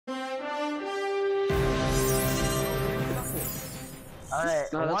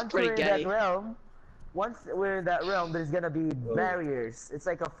Alright, No, that's once pretty we're gay. in that realm, there's gonna be barriers. It's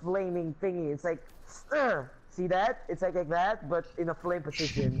like a flaming thingy. It's like, see that? It's like that, but in a flame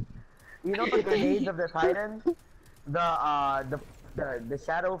position. You know the grenades of the Titan? The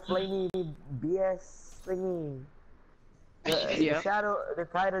shadow flamey BS thingy. The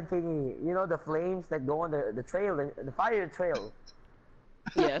Titan thingy. You know the flames that go on the trail, the fire trail.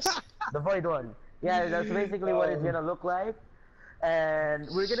 Yes. The void one. Yeah, that's basically what it's gonna look like. And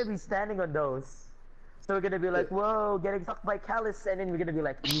we're gonna be standing on those. So we're gonna be like, whoa, getting sucked by Callus, and then we're gonna be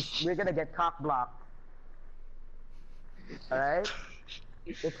like, we're gonna get cock blocked. Alright?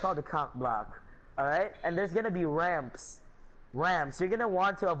 It's called a cock block. Alright? And there's gonna be ramps. Ramps. You're gonna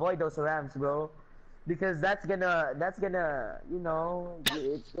want to avoid those ramps, bro. Because that's gonna, you know,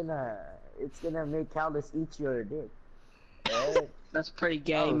 it's gonna make Callus eat your dick. Right? That's pretty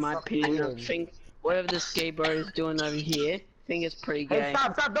gay in my opinion. I think whatever this gay bro is doing over here, I think it's pretty gay. Hey,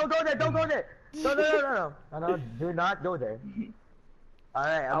 stop! Don't go there! Don't go there! No, do not go there.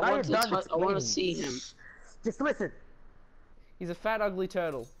 Alright, I'm not done explaining. I want to see him. Just listen. He's a fat, ugly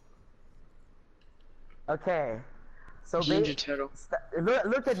turtle. Okay. So Ginger turtle.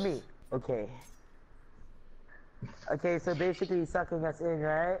 Look at me. Okay. Okay, so basically he's sucking us in,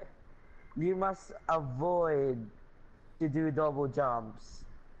 right? You must avoid to do double jumps.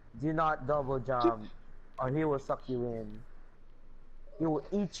 Do not double jump, or he will suck you in. He will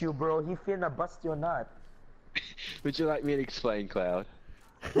eat you, bro. He finna bust your nut. Would you like me to explain, Cloud?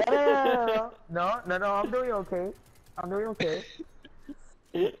 No, I'm doing okay. I'm doing okay.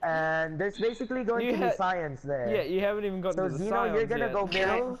 And there's basically going to be science there. Yeah, you haven't even gotten to the Zeno, science you're gonna yet. go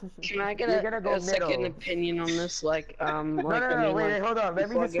middle. Can I get a second opinion on this? Like, wait, hold on. Let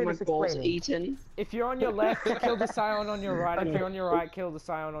me just finish explaining. Eaten. If you're on your left, kill the scion on your right. If you're on your right, kill the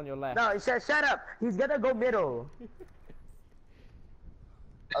scion on your left. No, shut up. He's gonna go middle.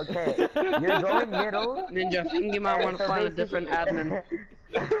 Okay, you're going middle. Ninja, I think you might want to find a different admin.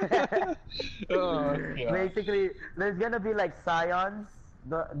 Basically, there's gonna be like scions,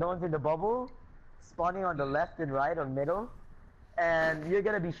 the ones in the bubble, spawning on the left and right or middle, and you're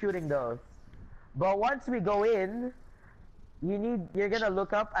gonna be shooting those. But once we go in, you're gonna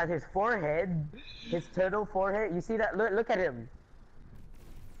look up at his forehead, his turtle forehead. You see that? Look at him.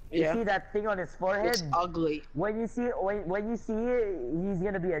 You see that thing on his forehead? It's ugly. When you see it, he's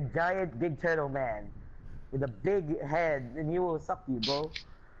gonna be a giant big turtle man with a big head, and he will suck you, bro.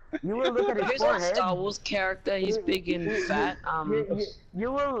 You will look at his forehead. He's a Star Wars character. He's big and fat.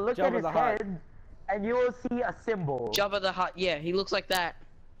 You will look at his head, and you will see a symbol. Jabba the Hutt. Yeah, he looks like that.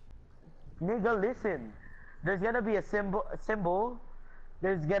 Nigga, listen. There's gonna be a symbol.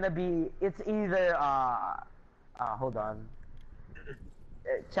 There's gonna be. It's either hold on.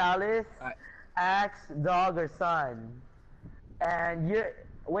 Chalice, axe, dog, or sun. And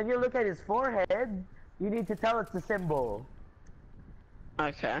when you look at his forehead, you need to tell us the symbol.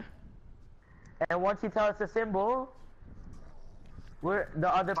 Okay. And once you tell us the symbol,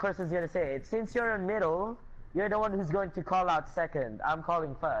 the other person's gonna say it. Since you're in middle, you're the one who's going to call out second. I'm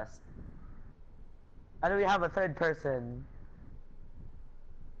calling first. And we have a third person.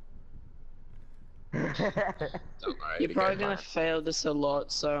 You're probably gonna fail this a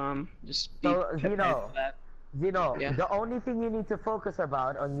lot, so just be prepared for that. Zeno, the only thing you need to focus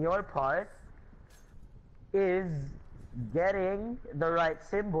about on your part is getting the right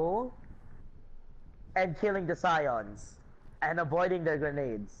symbol and killing the scions and avoiding their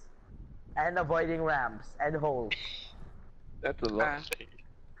grenades and avoiding ramps and holes. That's a lot.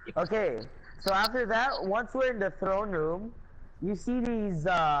 Okay, so after that, once we're in the throne room, you see these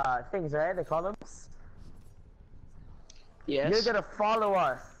things, right? The columns? Yes. You're gonna follow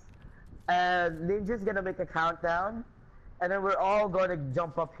us. And Ninja's gonna make a countdown. And then we're all gonna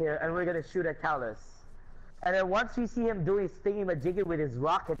jump up here and we're gonna shoot at Callus. And then once we see him do his thingy-majiggy with his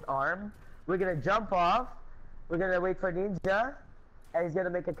rocket arm, we're gonna jump off. We're gonna wait for Ninja. And he's gonna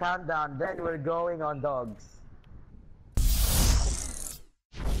make a countdown. Then we're going on dogs.